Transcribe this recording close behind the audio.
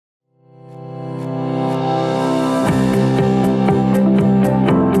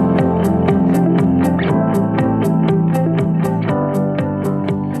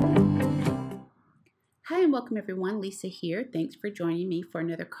everyone, Lisa here. Thanks for joining me for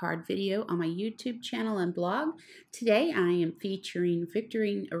another card video on my YouTube channel and blog. Today I am featuring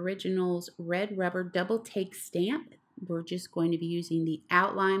Victorine Originals Red Rubber Double Take Stamp. We're just going to be using the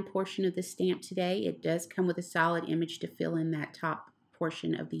outline portion of the stamp today. It does come with a solid image to fill in that top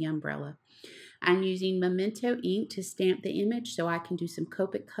portion of the umbrella. I'm using Memento ink to stamp the image so I can do some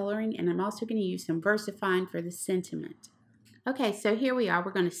Copic coloring, and I'm also going to use some VersaFine for the sentiment. Okay, so here we are.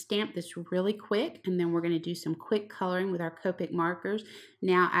 We're going to stamp this really quick, and then we're going to do some quick coloring with our Copic markers.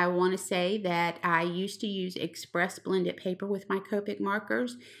 Now, I want to say that I used to use express blended paper with my Copic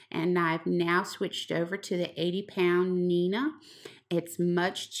markers, and I've now switched over to the 80-pound Nina. It's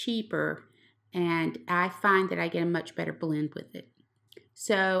much cheaper, and I find that I get a much better blend with it.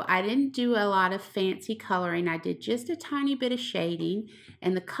 So I didn't do a lot of fancy coloring. I did just a tiny bit of shading,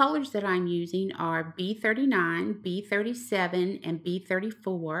 and the colors that I'm using are B39, B37, and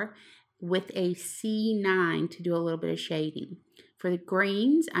B34 with a C9 to do a little bit of shading. For the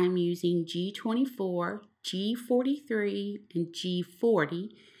greens, I'm using G24, G43, and G40,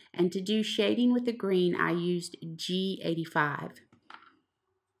 and to do shading with the green, I used G85.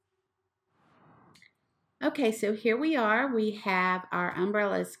 Okay, so here we are. We have our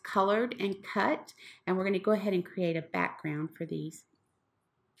umbrellas colored and cut, and we're going to go ahead and create a background for these.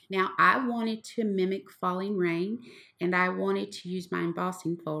 Now, I wanted to mimic falling rain, and I wanted to use my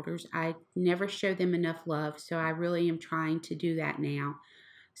embossing folders. I never show them enough love, so I really am trying to do that now.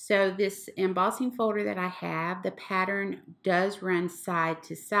 So this embossing folder that I have, the pattern does run side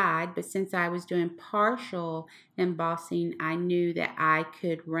to side, but since I was doing partial embossing, I knew that I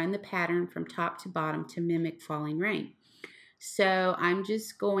could run the pattern from top to bottom to mimic falling rain. So I'm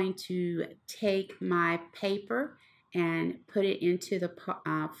just going to take my paper and put it into the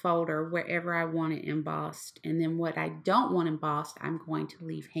folder wherever I want it embossed. And then what I don't want embossed, I'm going to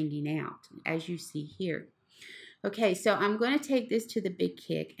leave hanging out, as you see here. Okay, so I'm going to take this to the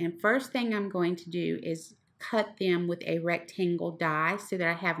BIGkick, and first thing I'm going to do is cut them with a rectangle die so that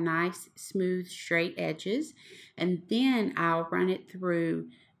I have nice, smooth, straight edges, and then I'll run it through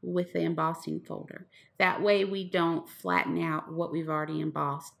with the embossing folder. That way we don't flatten out what we've already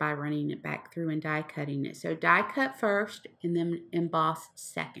embossed by running it back through and die cutting it. So die cut first and then emboss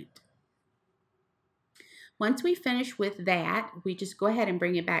second. Once we finish with that, we just go ahead and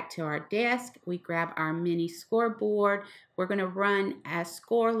bring it back to our desk. We grab our mini scoreboard. We're going to run a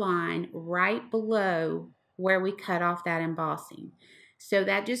score line right below where we cut off that embossing. So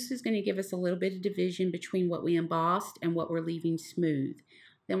that just is going to give us a little bit of division between what we embossed and what we're leaving smooth.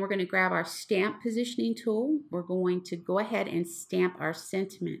 Then we're going to grab our stamp positioning tool. We're going to go ahead and stamp our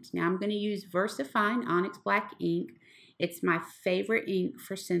sentiment. Now I'm going to use VersaFine ONYX black ink. It's my favorite ink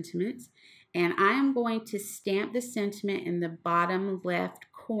for sentiments. And I am going to stamp the sentiment in the bottom left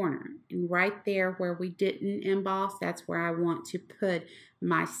corner. And right there where we didn't emboss, that's where I want to put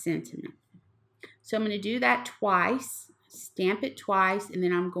my sentiment. So I'm going to do that twice, stamp it twice, and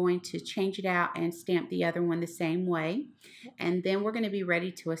then I'm going to change it out and stamp the other one the same way. And then we're going to be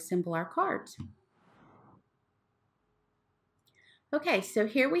ready to assemble our cards. Okay, so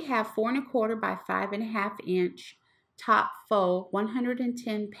here we have 4 1/4 by 5 1/2 inch top fold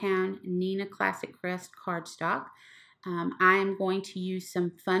 110-pound Nina Classic Crest cardstock. I am going to use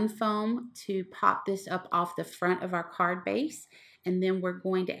some fun foam to pop this up off the front of our card base, and then we're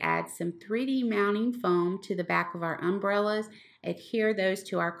going to add some 3D mounting foam to the back of our umbrellas, adhere those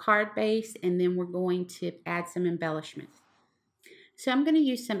to our card base, and then we're going to add some embellishments. So I'm going to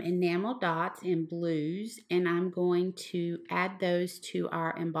use some enamel dots in blues, and I'm going to add those to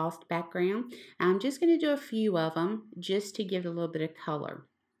our embossed background. I'm just going to do a few of them just to give it a little bit of color.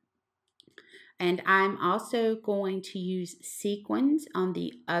 And I'm also going to use sequins on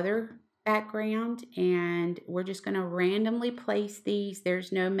the other background, and we're just going to randomly place these.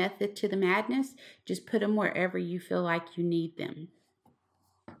 There's no method to the madness. Just put them wherever you feel like you need them.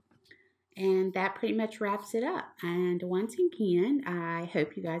 And that pretty much wraps it up. And once again, I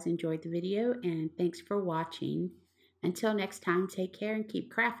hope you guys enjoyed the video, and thanks for watching. Until next time, take care and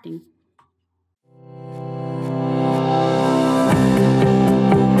keep crafting.